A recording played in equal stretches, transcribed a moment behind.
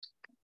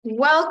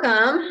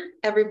Welcome,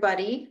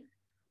 everybody,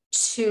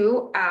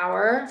 to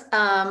our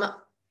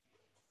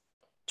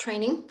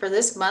training for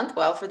this month,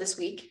 for this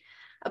week,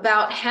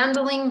 about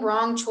handling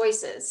wrong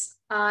choices.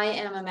 I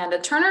am Amanda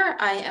Turner.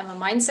 I am a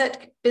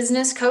mindset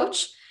business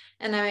coach,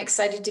 and I'm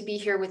excited to be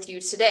here with you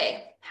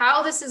today.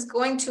 How this is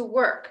going to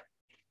work,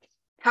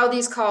 how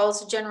these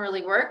calls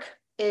generally work,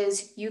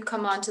 is you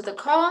come onto the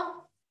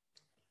call,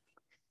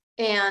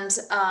 and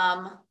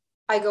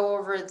we go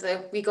over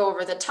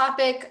the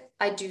topic.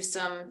 I do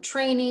some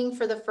training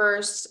for the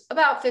first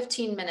about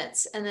 15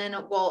 minutes, and then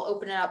we'll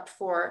open it up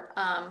for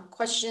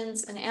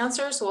questions and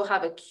answers. So we'll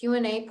have a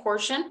Q&A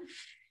portion.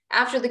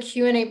 After the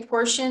Q&A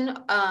portion,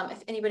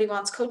 if anybody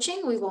wants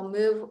coaching, we will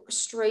move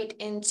straight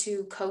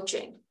into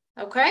coaching.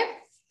 Okay,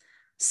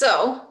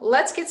 so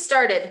let's get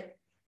started.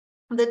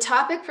 The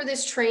topic for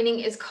this training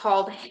is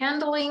called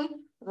handling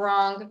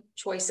wrong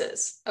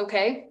choices.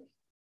 Okay,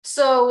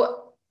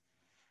 so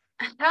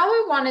how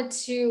I wanted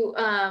to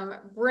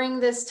bring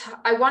this,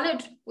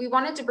 we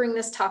wanted to bring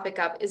this topic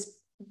up is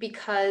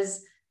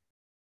because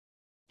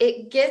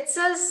it gets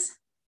us,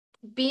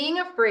 being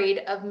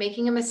afraid of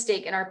making a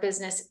mistake in our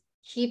business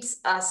keeps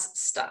us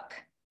stuck,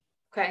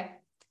 okay?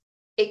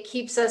 It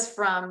keeps us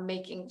from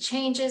making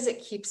changes,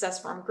 it keeps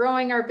us from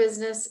growing our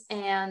business,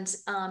 and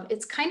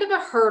it's kind of a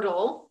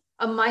hurdle,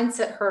 a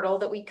mindset hurdle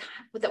that we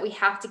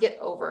have to get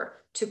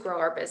over to grow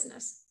our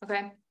business,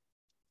 okay?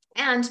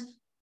 And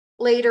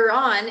later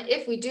on,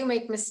 if we do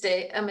make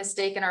a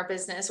mistake in our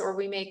business, or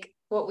we make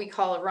what we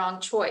call a wrong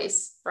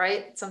choice,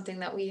 right? Something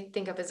that we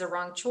think of as a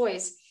wrong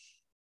choice,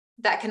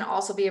 that can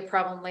also be a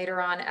problem later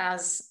on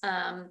as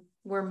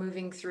we're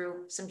moving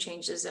through some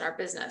changes in our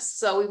business.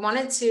 So we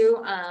wanted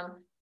to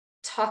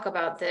talk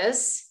about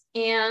this.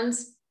 And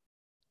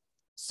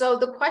so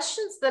the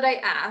questions that I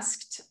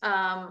asked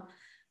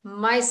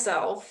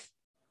myself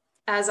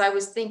as I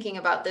was thinking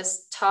about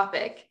this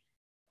topic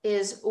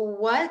is,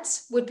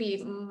 what would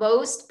be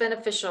most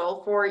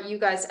beneficial for you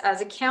guys as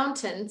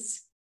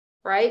accountants,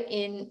 right,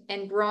 in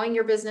growing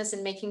your business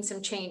and making some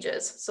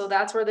changes. So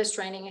that's where this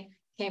training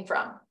came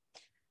from.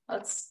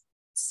 Let's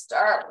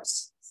start.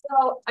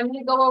 So I'm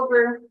going to go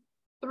over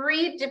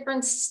 3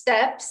 different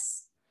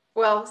steps,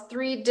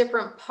 3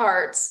 different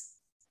parts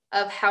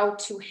of how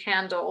to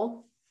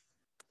handle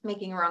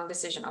making a wrong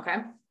decision, okay?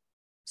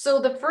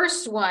 So the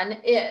first one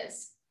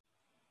is,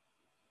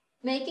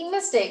 making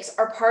mistakes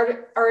are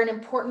an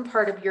important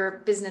part of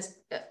your business,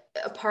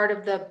 a part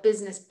of the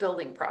business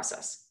building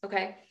process,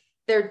 okay?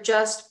 They're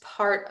just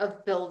part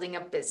of building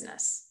a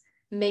business.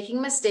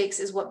 Making mistakes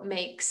is what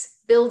makes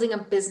building a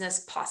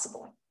business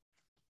possible.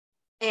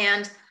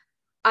 And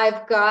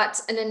I've got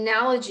an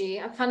analogy,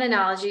 a fun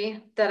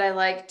analogy that I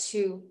like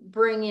to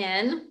bring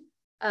in,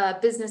 a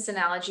business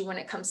analogy when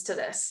it comes to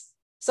this.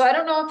 So I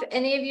don't know if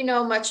any of you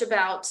know much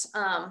about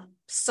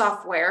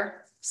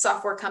software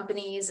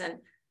companies and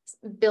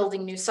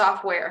building new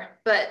software,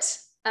 but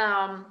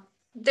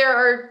there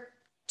are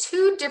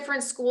 2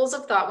 different schools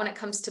of thought when it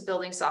comes to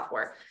building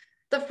software.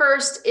 The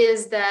first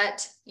is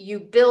that you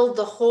build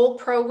the whole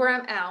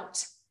program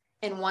out,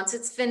 and once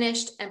it's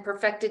finished and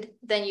perfected,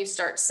 then you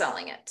start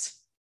selling it.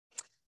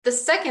 The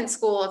second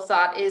school of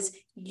thought is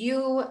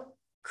you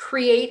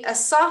create a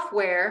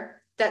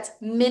software that's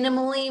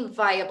minimally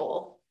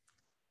viable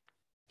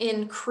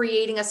in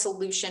creating a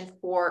solution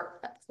for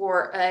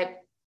a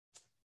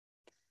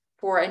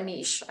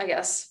niche, I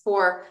guess,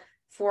 for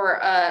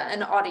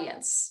an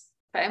audience,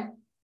 okay?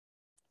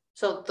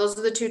 So those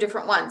are the 2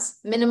 different ones: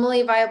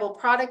 minimally viable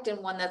product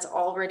and one that's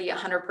already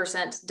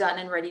 100% done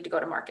and ready to go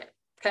to market,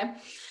 okay?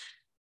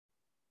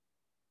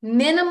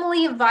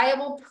 Minimally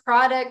viable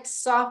product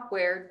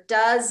software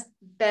does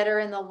better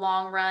in the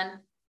long run,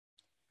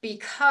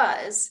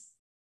 because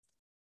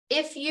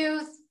if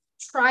you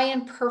try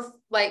and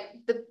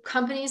the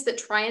companies that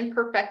try and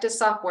perfect a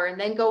software and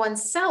then go and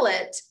sell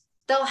it,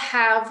 they'll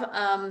have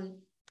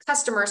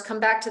customers come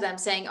back to them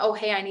saying, oh,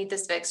 hey, I need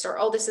this fixed, or,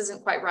 oh, this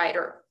isn't quite right,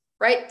 or,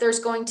 right? There's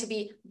going to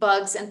be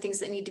bugs and things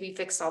that need to be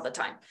fixed all the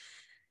time.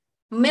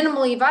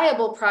 Minimally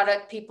viable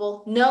product,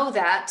 people know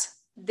that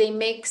they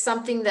make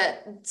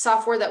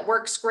software that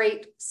works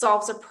great,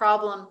 solves a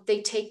problem.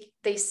 They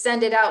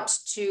send it out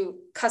to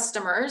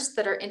customers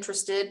that are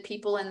interested,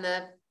 people in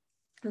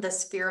the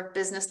sphere of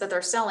business that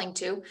they're selling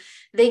to.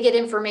 They get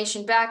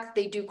information back,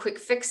 they do quick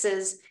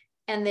fixes,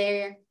 and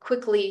they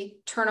quickly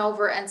turn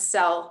over and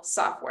sell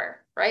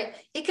software, right?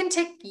 It can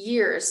take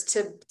years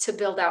to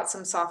build out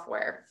some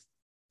software.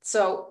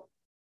 So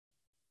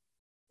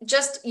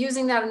just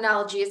using that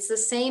analogy, it's the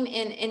same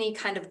in any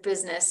kind of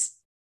business.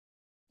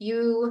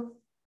 You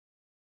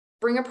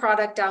bring a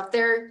product out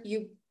there,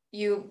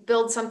 you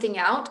build something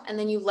out, and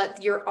then you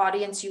let your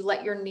audience, you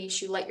let your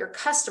niche, you let your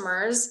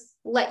customers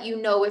let you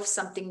know if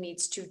something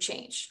needs to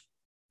change.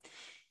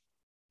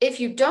 If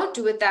you don't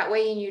do it that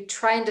way and you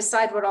try and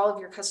decide what all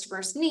of your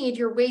customers need,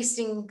 you're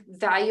wasting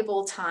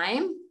valuable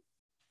time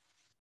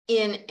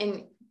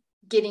in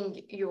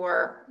getting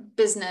your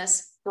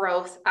business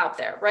growth out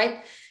there,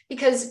 right?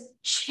 Because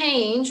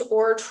change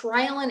or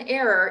trial and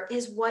error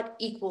is what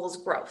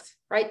equals growth,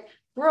 right?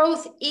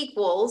 Growth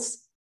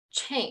equals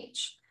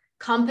change.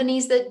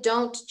 Companies that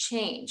don't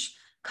change,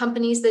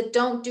 companies that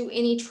don't do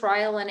any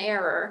trial and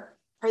error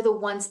are the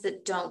ones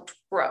that don't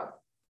grow,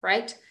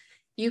 right?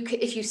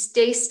 If you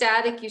stay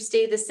static, you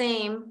stay the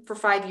same for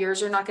 5 years,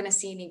 you're not going to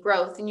see any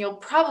growth, and you'll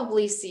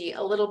probably see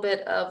a little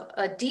bit of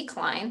a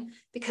decline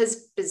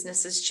because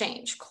businesses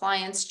change,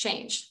 clients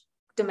change,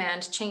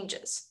 demand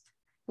changes.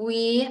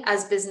 We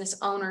as business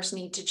owners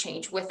need to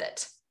change with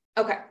it.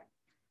 Okay.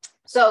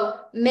 So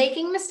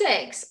making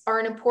mistakes are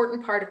an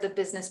important part of the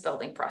business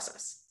building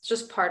process. It's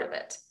just part of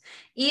it.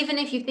 Even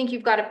if you think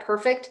you've got it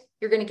perfect,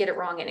 you're going to get it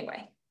wrong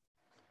anyway.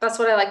 That's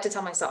what I like to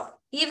tell myself.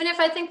 Even if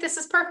I think this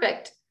is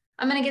perfect,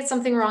 I'm going to get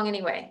something wrong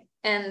anyway,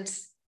 and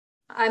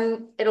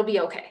it'll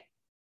be okay,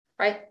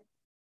 right?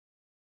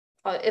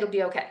 It'll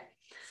be okay.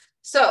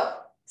 So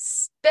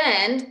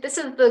this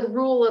is the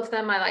rule of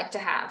thumb I like to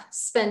have.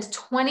 Spend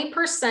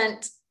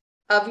 20%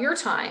 of your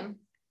time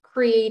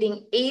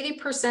creating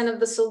 80% of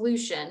the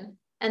solution,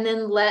 and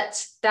then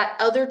let that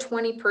other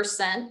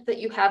 20% that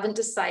you haven't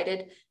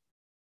decided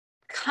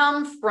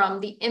come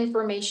from the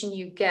information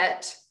you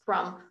get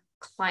from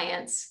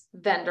clients,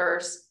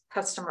 vendors,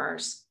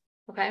 customers,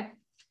 okay?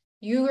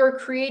 You are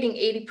creating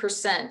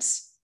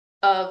 80%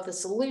 of the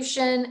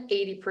solution,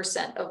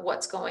 80% of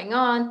what's going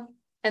on,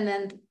 and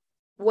then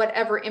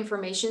whatever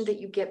information that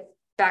you get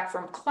back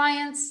from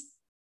clients,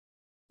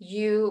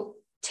 you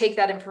take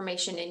that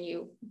information and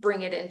you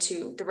bring it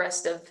into the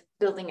rest of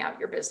building out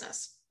your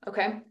business,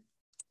 okay?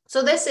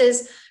 So this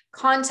is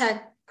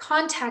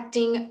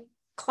contacting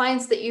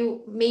clients that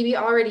you maybe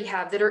already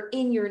have that are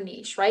in your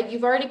niche, right?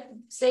 You've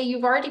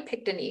already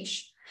picked a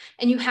niche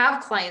and you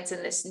have clients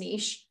in this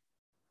niche.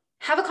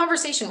 Have a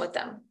conversation with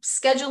them,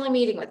 schedule a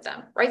meeting with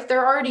them, right?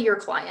 They're already your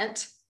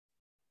client.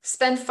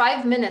 Spend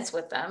 5 minutes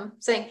with them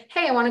saying,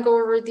 hey, I want to go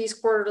over these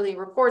quarterly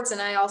reports. And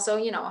I also,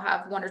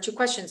 have 1 or 2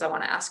 questions I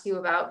want to ask you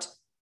about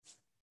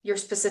your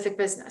specific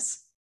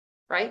business,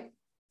 right?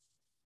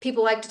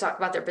 People like to talk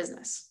about their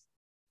business.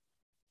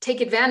 Take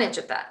advantage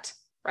of that,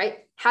 right?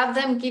 Have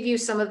them give you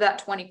some of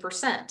that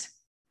 20%.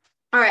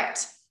 All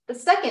right. The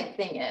second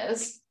thing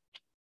is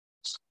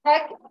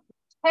check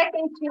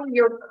into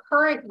your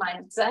current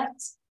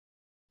mindset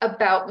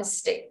about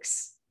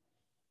mistakes.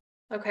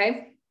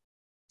 Okay.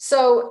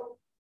 So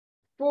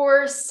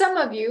for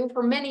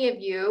many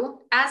of you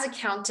as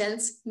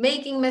accountants,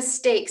 making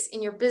mistakes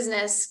in your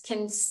business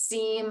can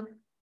seem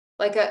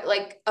like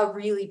a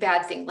really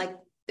bad thing. Like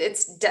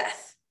it's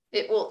death.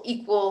 It will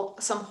equal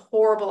some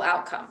horrible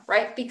outcome,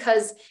 right?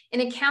 Because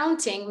in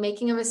accounting,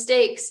 making a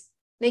mistake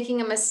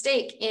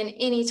in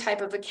any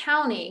type of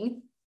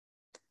accounting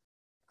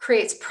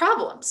creates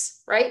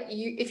problems, right?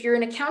 If you're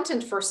an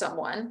accountant for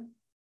someone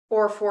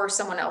or for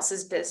someone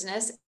else's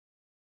business,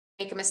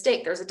 make a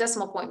mistake, there's a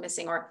decimal point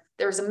missing, or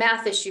there's a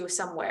math issue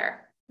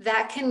somewhere,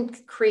 that can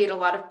create a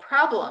lot of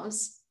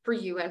problems for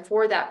you and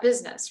for that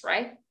business,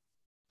 right?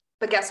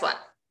 But guess what?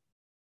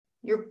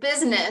 Your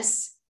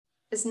business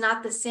is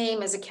not the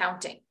same as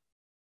accounting,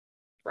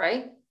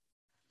 right?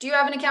 Do you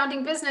have an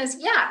accounting business?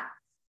 Yeah,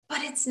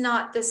 but it's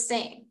not the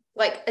same.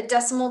 Like a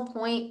decimal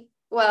point,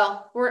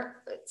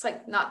 it's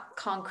like not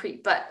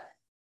concrete, but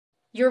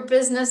your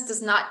business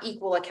does not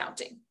equal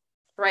accounting,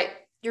 right?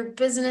 Your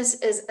business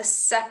is a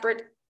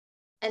separate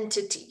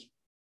entity.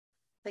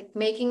 Like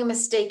making a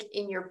mistake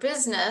in your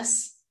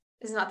business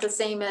is not the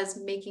same as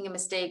making a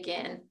mistake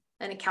in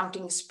an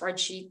accounting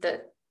spreadsheet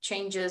that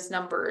changes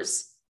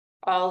numbers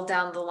all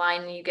down the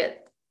line and you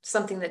get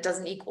something that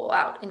doesn't equal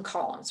out in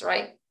columns,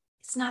 right?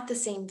 It's not the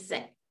same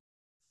thing.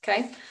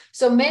 Okay.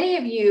 So many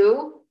of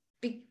you,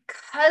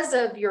 because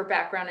of your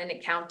background in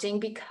accounting,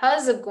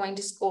 because of going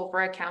to school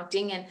for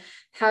accounting and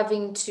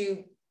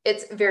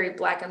it's very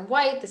black and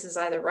white. This is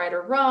either right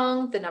or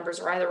wrong. The numbers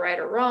are either right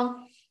or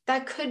wrong.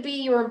 That could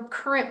be your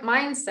current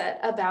mindset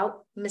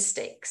about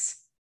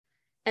mistakes.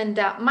 And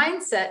that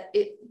mindset,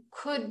 it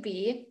could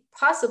be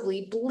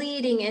possibly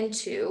bleeding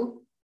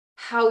into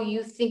how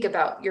you think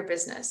about your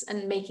business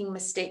and making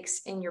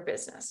mistakes in your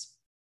business.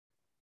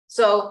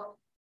 So,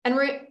 and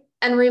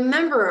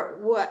remember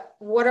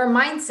what our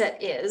mindset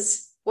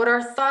is, what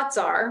our thoughts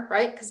are,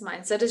 right? Because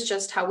mindset is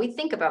just how we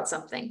think about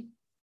something.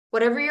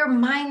 Whatever your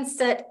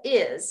mindset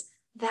is,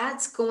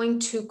 that's going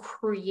to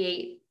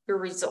create your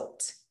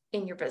result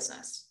in your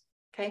business,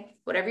 okay?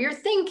 Whatever you're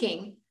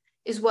thinking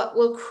is what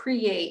will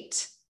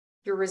create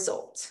your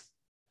result.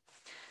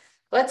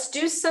 Let's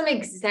do some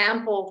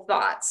example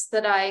thoughts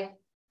that I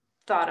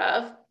thought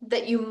of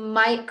that you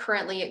might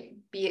currently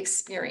be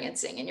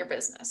experiencing in your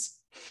business.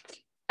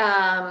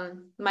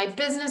 My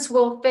business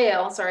will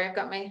fail. Sorry, I've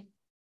got my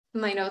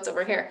notes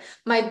over here.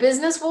 My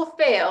business will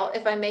fail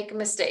if I make a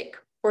mistake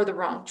or the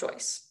wrong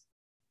choice.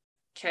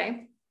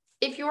 Okay.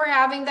 If you are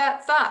having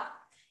that thought,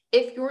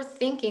 if you're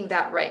thinking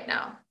that right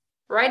now,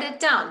 write it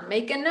down,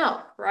 make a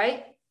note,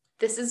 right?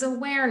 This is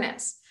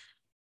awareness.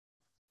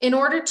 In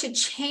order to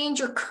change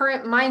your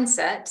current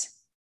mindset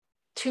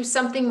to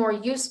something more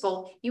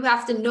useful, you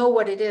have to know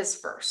what it is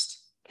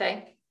first,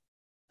 okay?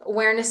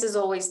 Awareness is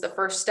always the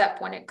first step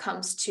when it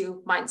comes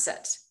to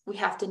mindset. We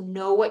have to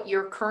know what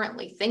you're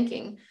currently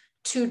thinking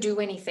to do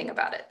anything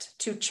about it,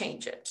 to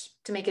change it,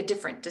 to make a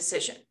different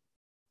decision.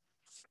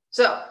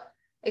 So,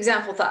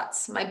 example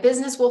thoughts. My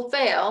business will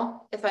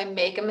fail if I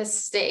make a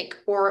mistake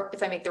or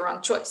if I make the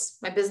wrong choice.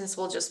 My business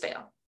will just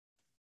fail,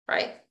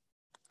 right?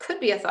 Could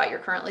be a thought you're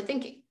currently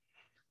thinking.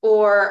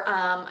 Or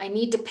I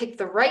need to pick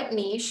the right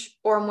niche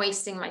or I'm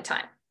wasting my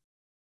time.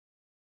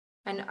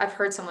 And I've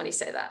heard somebody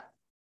say that.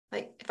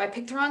 Like, if I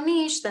pick the wrong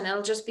niche, then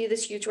it'll just be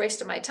this huge waste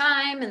of my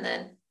time and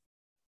then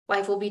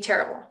life will be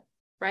terrible,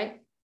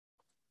 right?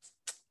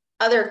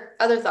 Other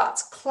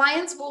thoughts.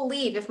 Clients will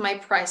leave if my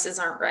prices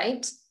aren't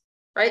right?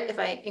 If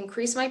I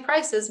increase my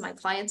prices, my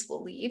clients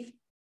will leave.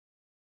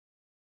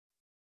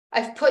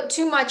 I've put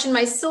too much in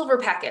my silver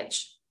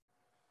package.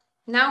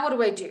 Now what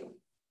do I do?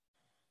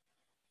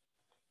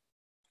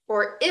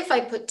 Or if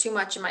I put too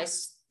much in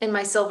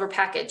my silver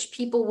package,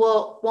 people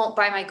won't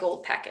buy my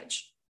gold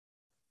package.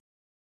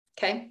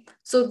 Okay,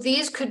 so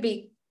these could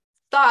be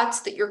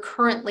thoughts that you're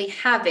currently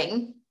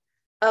having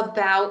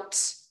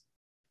about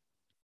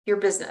your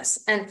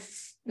business and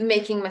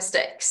making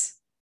mistakes.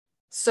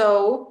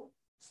 So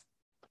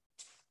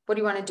what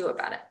do you want to do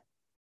about it?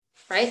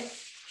 Right?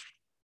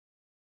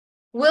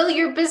 Will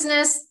your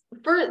business,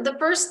 for the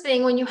first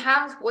thing, when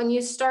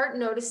you start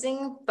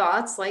noticing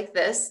thoughts like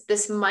this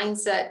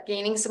mindset,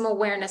 gaining some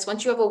awareness,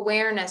 once you have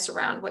awareness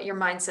around what your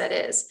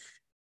mindset is,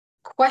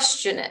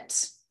 question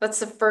it. That's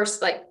the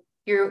first, like,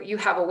 you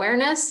have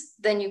awareness,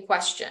 then you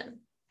question.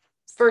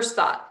 First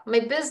thought,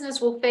 my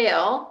business will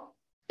fail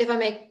if I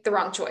make the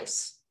wrong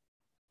choice.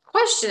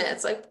 Question it.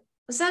 It's like,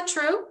 is that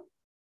true?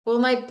 Will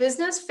my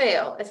business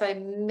fail if I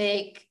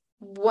make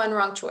one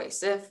wrong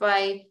choice? If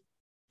I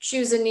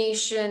choose a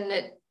niche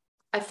and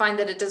I find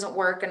that it doesn't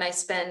work and I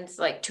spend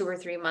like 2 or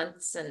 3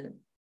 months and it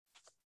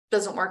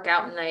doesn't work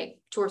out and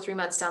 2 or 3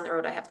 months down the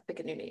road, I have to pick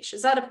a new niche.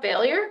 Is that a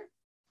failure?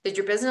 Did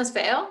your business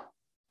fail?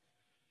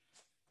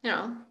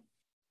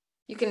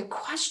 You can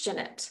question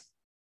it.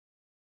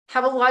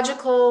 Have a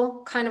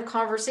logical kind of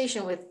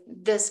conversation with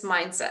this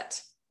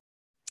mindset.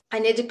 I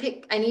need to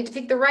pick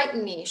the right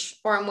niche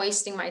or I'm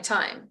wasting my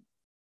time.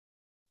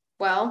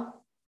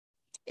 Well,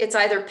 it's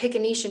either pick a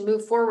niche and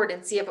move forward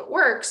and see if it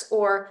works,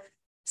 or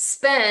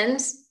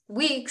spend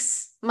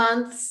weeks,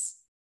 months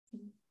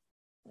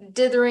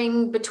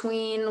dithering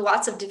between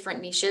lots of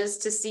different niches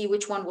to see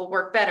which one will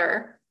work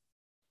better,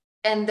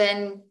 and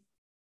then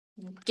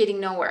getting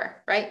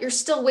nowhere, right? You're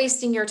still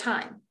wasting your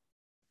time,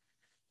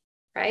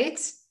 right?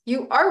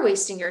 You are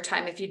wasting your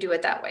time if you do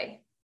it that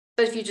way.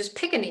 But if you just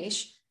pick a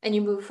niche and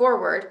you move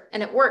forward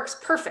and it works,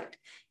 perfect.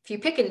 If you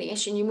pick a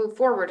niche and you move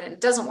forward and it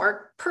doesn't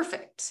work,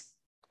 perfect.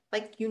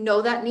 Like,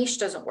 that niche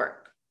doesn't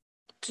work.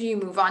 So you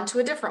move on to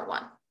a different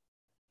one,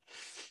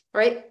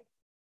 right?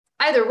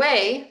 Either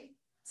way,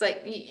 it's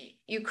like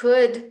you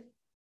could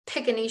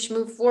pick a niche,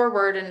 move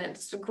forward, and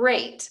it's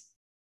great.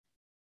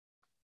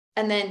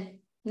 And then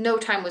no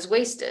time was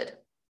wasted.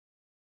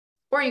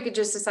 Or you could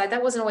just decide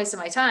that wasn't a waste of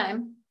my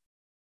time,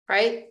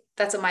 right?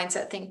 That's a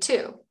mindset thing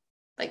too.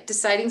 Like,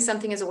 deciding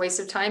something is a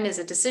waste of time is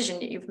a decision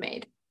that you've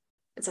made.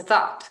 It's a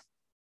thought.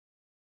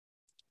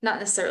 Not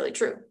necessarily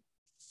true.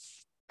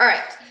 All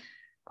right.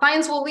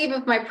 Clients will leave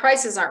if my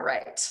prices aren't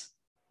right.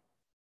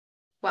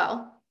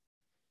 Well,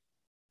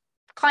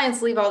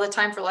 clients leave all the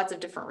time for lots of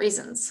different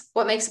reasons.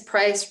 What makes a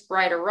price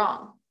right or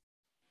wrong?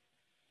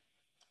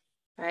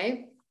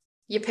 Right?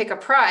 You pick a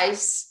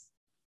price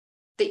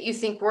that you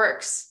think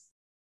works.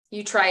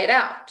 You try it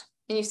out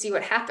and you see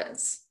what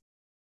happens.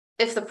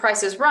 If the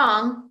price is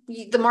wrong,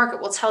 the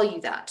market will tell you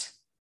that.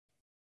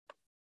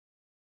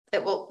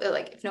 It will,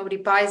 like, if nobody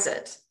buys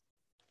it,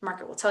 the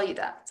market will tell you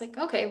that. It's like,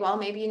 okay, well,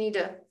 maybe you need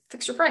to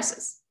fix your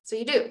prices. So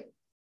you do.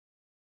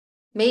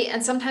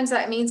 And sometimes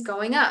that means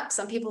going up.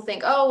 Some people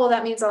think, oh, well,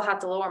 that means I'll have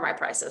to lower my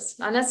prices.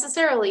 Not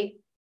necessarily.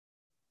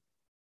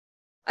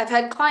 I've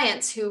had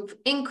clients who've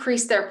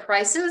increased their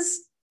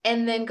prices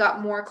and then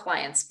got more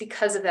clients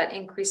because of that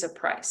increase of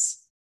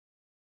price.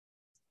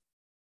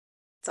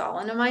 It's all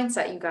in a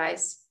mindset, you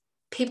guys.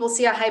 People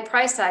see a high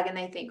price tag and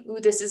they think,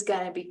 ooh, this is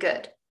going to be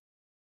good.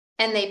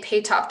 And they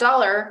pay top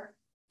dollar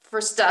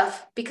for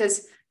stuff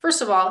because,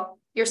 first of all,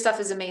 your stuff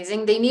is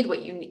amazing. They need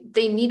what you need.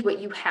 They need what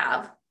you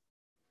have.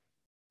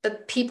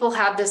 But people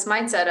have this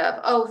mindset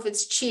of, oh, if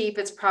it's cheap,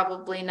 it's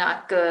probably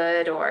not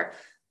good, or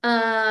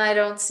I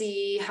don't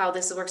see how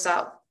this works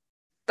out.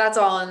 That's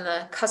all in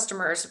the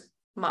customer's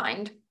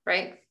mind,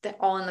 right?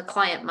 All in the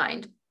client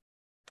mind.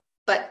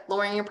 But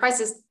lowering your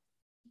prices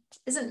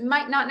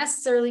might not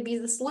necessarily be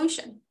the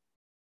solution.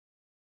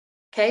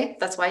 Okay,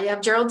 that's why you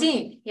have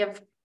Geraldine. You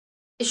have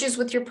issues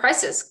with your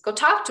prices. Go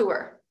talk to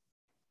her.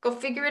 Go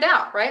figure it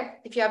out, right?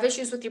 If you have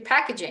issues with your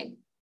packaging,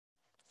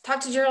 talk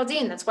to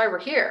Geraldine. That's why we're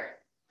here,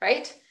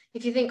 right?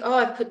 If you think, oh,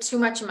 I've put too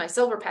much in my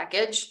silver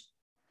package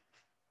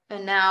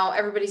and now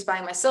everybody's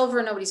buying my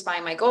silver, nobody's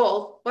buying my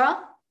gold,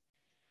 well,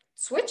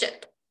 switch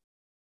it.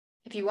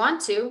 If you want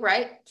to,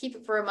 right? Keep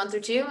it for a month or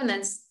two and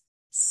then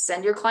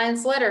send your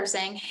clients a letter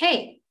saying,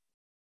 hey,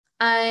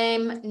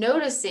 I'm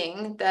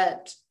noticing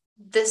that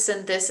this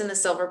and this in the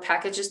silver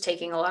package is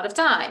taking a lot of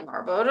time,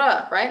 or blah, blah,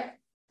 blah, right?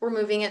 We're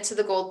moving it to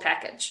the gold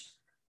package.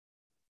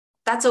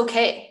 That's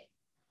okay.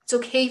 It's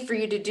okay for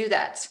you to do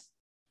that.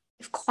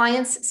 If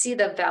clients see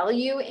the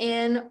value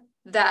in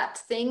that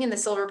thing in the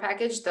silver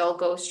package, they'll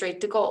go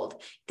straight to gold.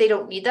 If they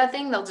don't need that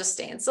thing, they'll just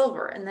stay in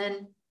silver. And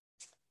then,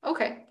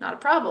 okay, not a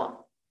problem,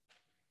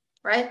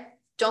 right?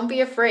 Don't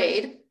be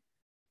afraid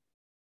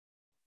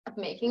of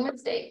making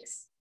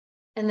mistakes.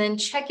 And then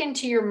check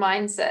into your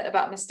mindset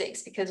about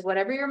mistakes, because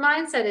whatever your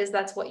mindset is,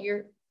 that's what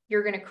you're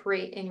going to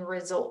create in your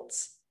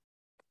results.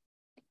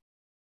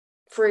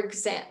 For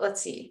example,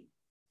 let's see,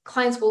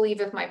 clients will leave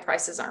if my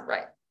prices aren't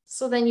right.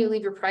 So then you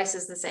leave your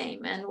prices the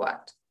same, and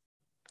what?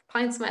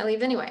 Clients might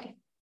leave anyway.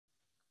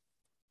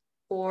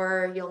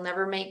 Or you'll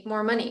never make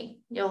more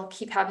money. You'll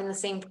keep having the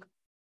same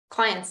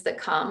clients that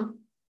come,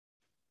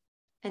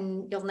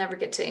 and you'll never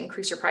get to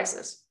increase your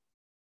prices.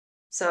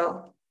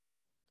 So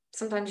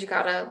sometimes you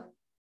gotta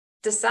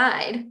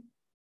decide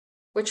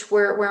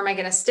where am I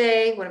going to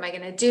stay? What am I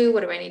going to do?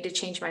 What do I need to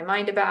change my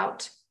mind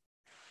about?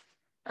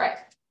 All right.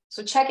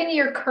 So check into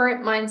your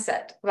current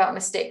mindset about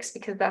mistakes,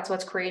 because that's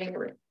what's creating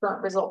the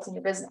current results in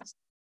your business.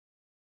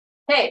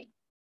 Okay.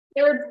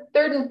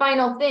 Third and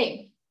final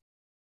thing.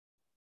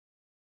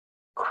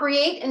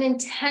 Create an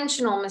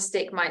intentional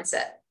mistake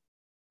mindset.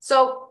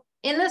 So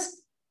in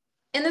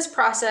this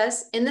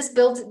process, in this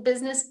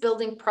business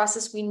building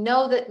process, we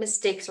know that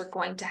mistakes are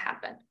going to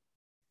happen.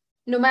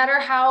 No matter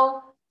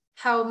how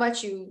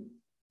much you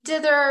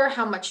dither,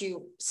 how much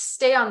you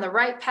stay on the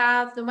right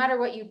path, no matter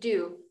what you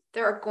do,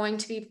 there are going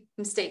to be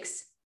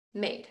mistakes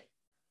made,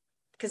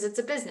 because it's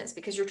a business,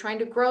 because you're trying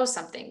to grow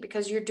something,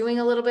 because you're doing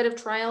a little bit of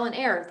trial and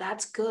error.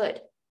 That's good.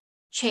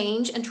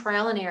 Change and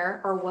trial and error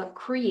are what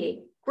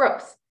create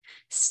growth.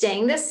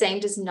 Staying the same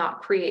does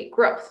not create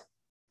growth.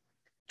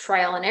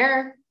 Trial and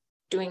error,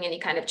 doing any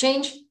kind of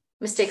change,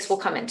 mistakes will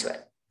come into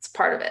it. It's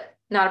part of it,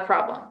 not a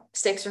problem.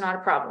 Mistakes are not a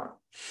problem.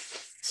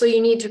 So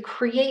you need to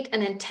create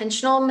an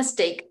intentional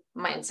mistake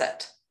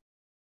mindset.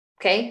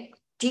 Okay?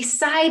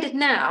 Decide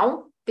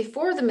now,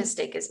 before the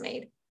mistake is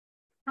made,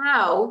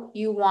 how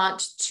you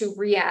want to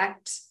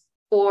react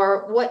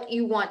or what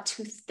you want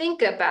to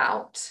think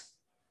about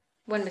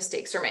when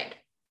mistakes are made.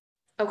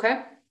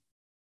 Okay?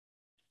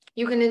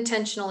 You can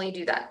intentionally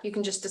do that. You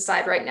can just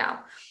decide right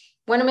now.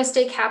 When a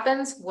mistake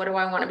happens, what do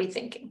I want to be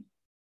thinking?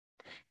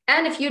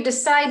 And if you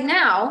decide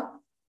now,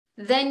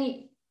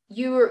 then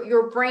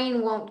your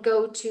brain won't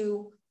go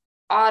to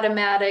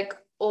automatic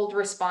old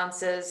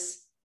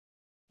responses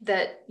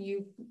that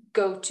you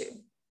go to,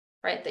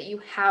 right? That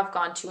you have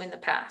gone to in the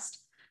past.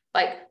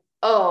 Like,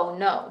 oh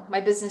no,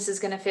 my business is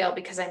going to fail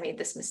because I made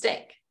this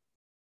mistake,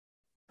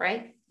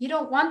 right? You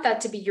don't want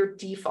that to be your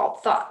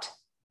default thought.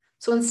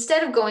 So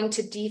instead of going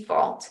to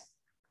default,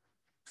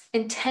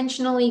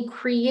 intentionally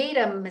create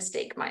a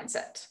mistake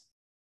mindset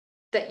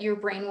that your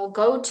brain will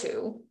go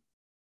to,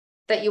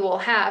 that you will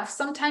have.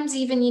 Sometimes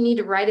even you need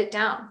to write it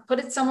down, put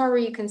it somewhere where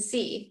you can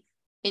see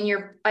in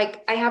your,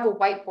 like I have a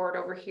whiteboard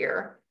over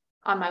here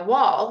on my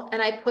wall,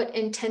 and I put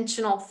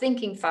intentional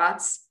thinking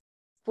thoughts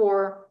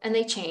for, and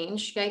they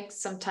change. Like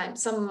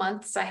sometimes, some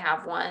months I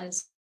have one,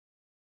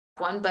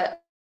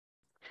 but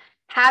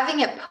having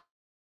it,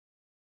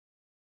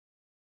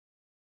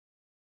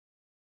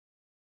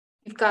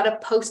 you've got to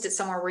post it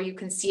somewhere where you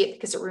can see it,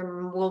 because it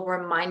will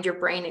remind your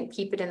brain and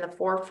keep it in the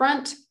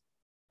forefront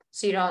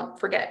so you don't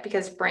forget,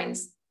 because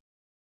brains,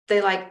 they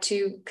like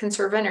to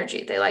conserve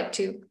energy. They like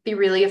to be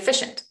really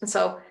efficient. And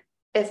so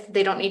if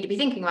they don't need to be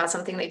thinking about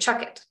something, they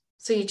chuck it.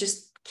 So you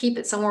just keep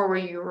it somewhere where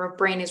your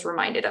brain is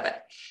reminded of it.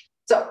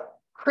 So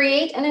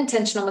create an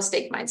intentional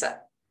mistake mindset.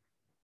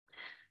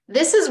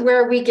 This is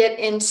where we get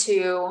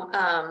into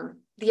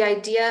the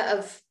idea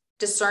of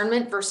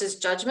discernment versus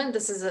judgment.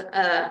 This is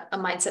a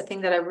mindset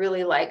thing that I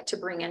really like to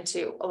bring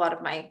into a lot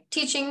of my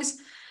teachings.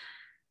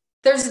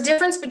 There's a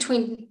difference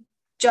between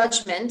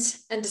judgment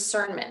and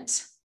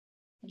discernment.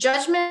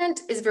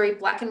 Judgment is very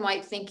black and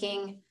white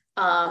thinking.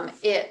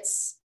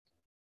 It's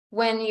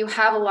when you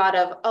have a lot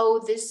of,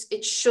 oh,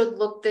 it should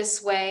look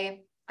this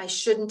way. I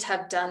shouldn't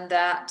have done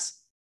that.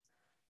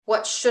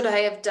 What should I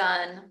have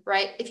done,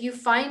 right? If you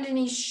find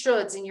any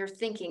shoulds in your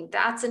thinking,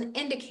 that's an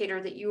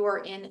indicator that you are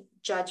in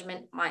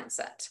judgment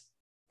mindset.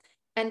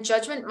 And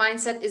judgment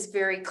mindset is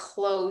very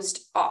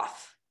closed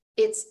off.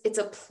 It's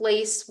a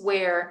place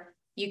where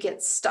you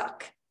get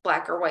stuck.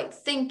 Black or white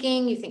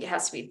thinking, you think it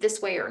has to be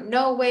this way or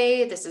no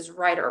way, this is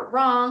right or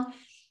wrong.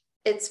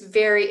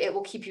 It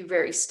will keep you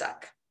very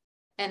stuck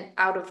and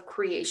out of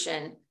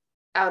creation,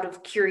 out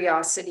of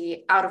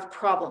curiosity, out of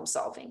problem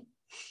solving.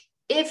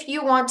 If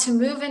you want to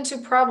move into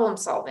problem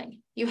solving,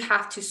 you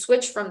have to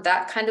switch from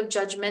that kind of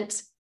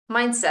judgment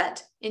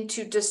mindset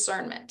into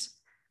discernment.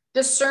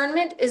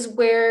 Discernment is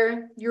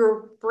where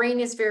your brain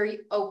is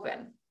very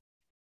open.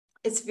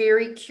 It's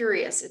very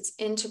curious. It's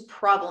into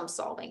problem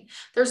solving.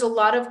 There's a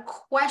lot of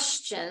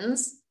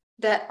questions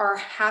that are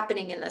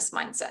happening in this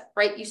mindset,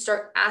 right? You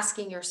start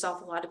asking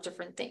yourself a lot of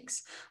different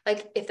things.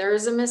 Like if there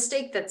is a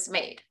mistake that's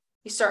made,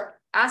 you start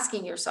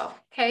asking yourself,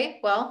 okay,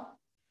 well,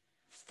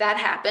 that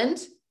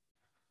happened.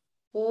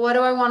 What do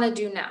I want to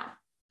do now?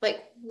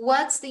 Like,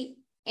 what's the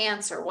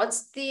answer?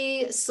 What's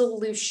the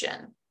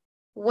solution?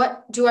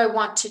 What do I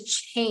want to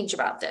change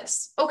about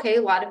this? Okay,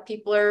 a lot of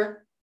people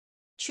are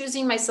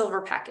choosing my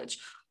silver package.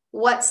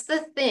 What's the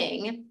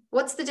thing?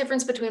 What's the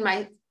difference between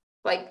my,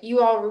 like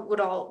you all would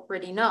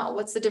already know,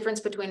 what's the difference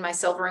between my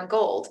silver and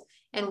gold?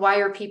 And why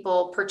are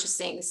people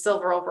purchasing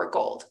silver over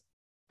gold?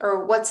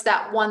 Or what's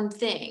that one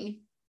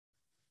thing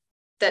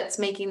that's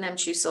making them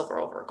choose silver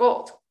over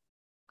gold?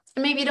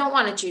 And maybe you don't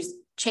want to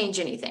change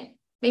anything.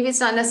 Maybe it's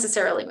not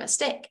necessarily a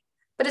mistake,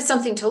 but it's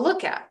something to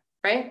look at,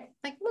 right?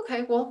 Like,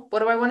 okay, well, what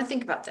do I want to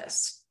think about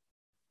this?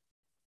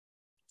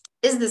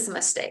 Is this a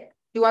mistake?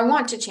 Do I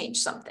want to change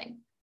something,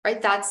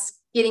 right? That's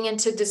getting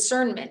into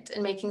discernment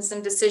and making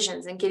some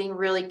decisions and getting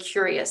really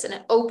curious. And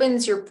it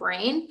opens your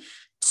brain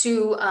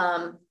to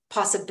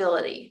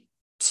possibility,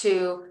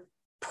 to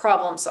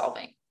problem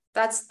solving.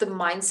 That's the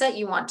mindset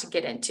you want to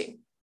get into.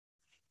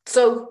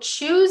 So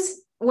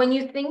choose when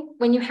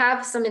you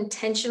have some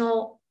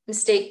intentional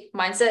mistake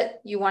mindset,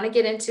 you want to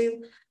get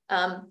into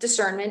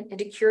discernment,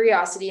 into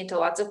curiosity, into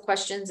lots of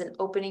questions and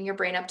opening your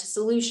brain up to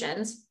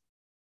solutions.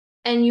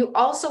 And you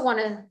also want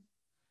to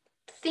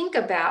think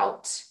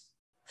about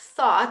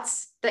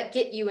thoughts that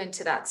get you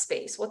into that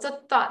space. What's a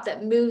thought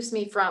that moves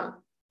me from,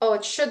 oh,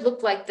 it should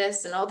look like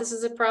this, and oh, this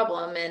is a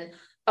problem, and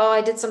oh,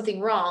 I did something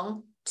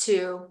wrong,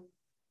 to,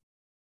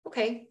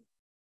 okay,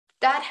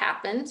 that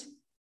happened.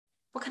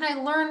 What can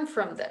I learn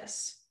from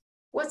this?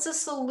 What's a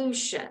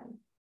solution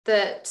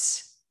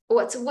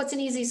what's an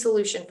easy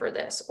solution for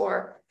this?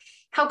 Or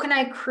how can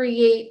I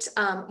create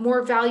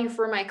more value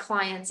for my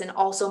clients and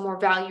also more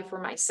value for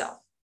myself,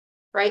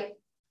 right?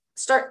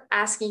 Start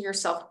asking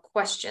yourself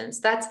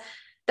questions. That's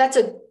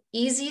an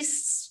easy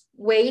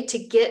way to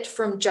get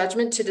from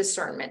judgment to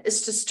discernment,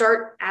 is to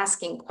start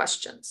asking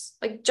questions.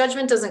 Like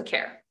judgment doesn't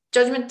care.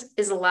 Judgment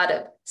is a lot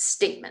of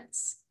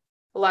statements,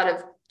 a lot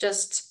of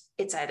just,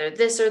 it's either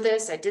this or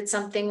this, I did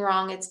something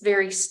wrong. It's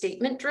very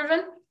statement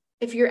driven.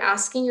 If you're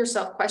asking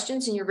yourself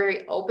questions and you're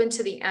very open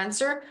to the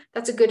answer,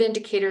 that's a good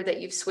indicator that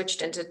you've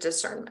switched into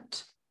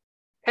discernment.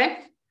 Okay.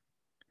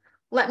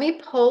 Let me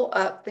pull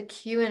up the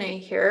Q&A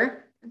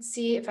here and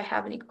see if I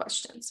have any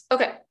questions.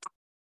 Okay.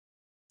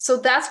 So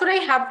that's what I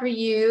have for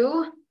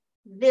you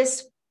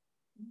this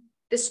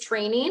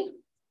training.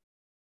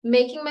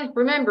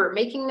 Remember,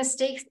 making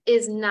mistakes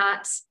is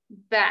not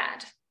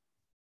bad.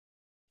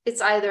 It's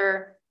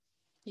either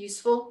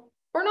useful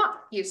or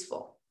not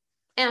useful.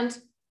 And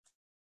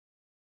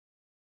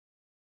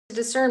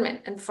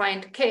discernment and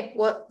find, okay,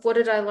 what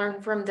did I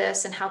learn from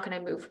this and how can I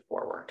move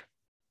forward?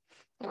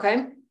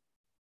 Okay.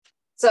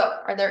 So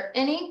are there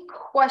any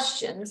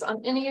questions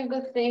on any of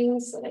the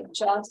things that I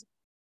just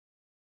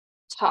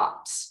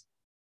taught?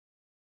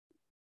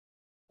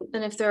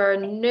 And if there are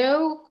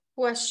no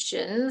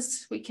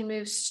questions, we can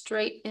move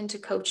straight into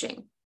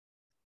coaching.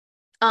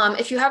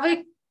 If you have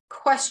a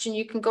question,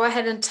 you can go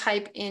ahead and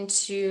type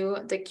into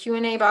the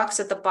Q&A box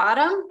at the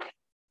bottom.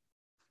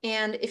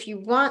 And if you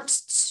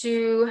want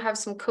to have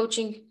some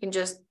coaching, you can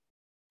just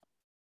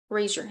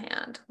raise your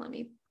hand. Let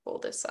me pull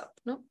this up.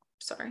 Nope,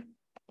 sorry.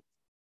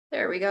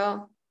 There we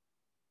go.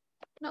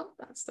 Nope,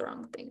 that's the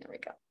wrong thing. There we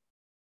go.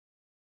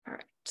 All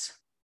right.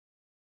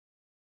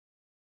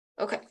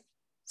 Okay,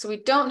 so we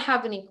don't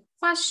have any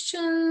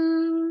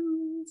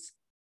questions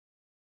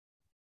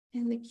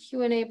in the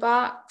Q&A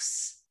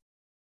box.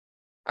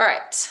 All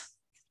right.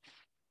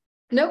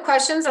 No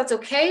questions, that's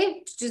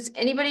okay. Does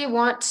anybody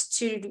want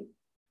to,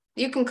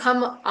 you can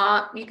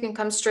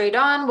come straight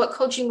on. What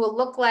coaching will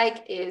look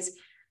like is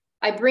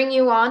I bring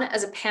you on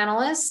as a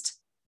panelist.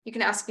 You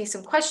can ask me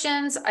some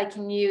questions. I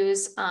can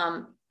use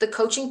the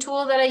coaching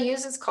tool that I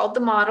use. It's called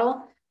The Model.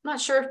 I'm not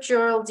sure if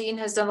Geraldine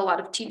has done a lot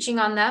of teaching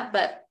on that,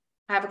 but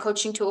I have a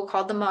coaching tool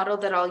called The Model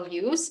that I'll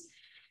use.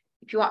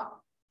 If you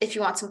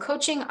want some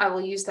coaching, I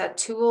will use that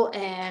tool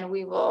and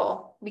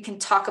we can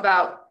talk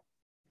about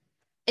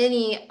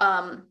any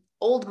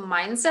old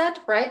mindset,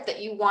 right,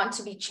 that you want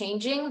to be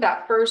changing.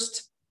 That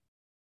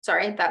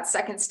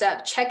second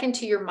step, check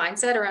into your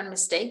mindset around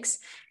mistakes.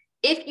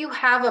 If you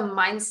have a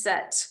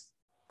mindset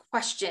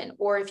question,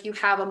 or if you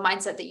have a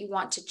mindset that you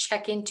want to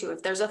check into,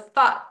 if there's a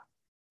thought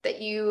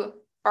that you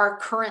are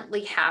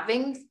currently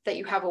having that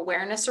you have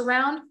awareness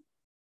around,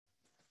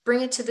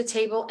 bring it to the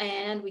table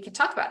and we can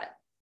talk about it.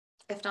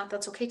 If not,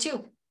 that's okay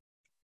too.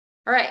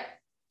 All right.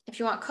 If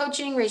you want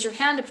coaching, raise your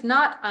hand. If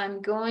not,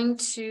 I'm going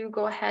to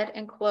go ahead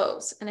and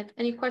close. And if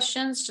any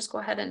questions, just go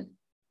ahead and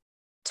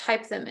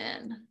type them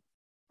in. Let's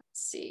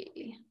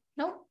see.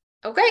 Nope.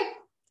 Okay.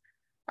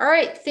 All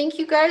right. Thank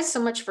you guys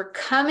so much for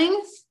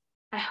coming.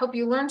 I hope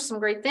you learned some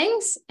great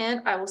things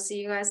and I will see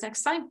you guys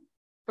next time. Have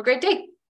a great day.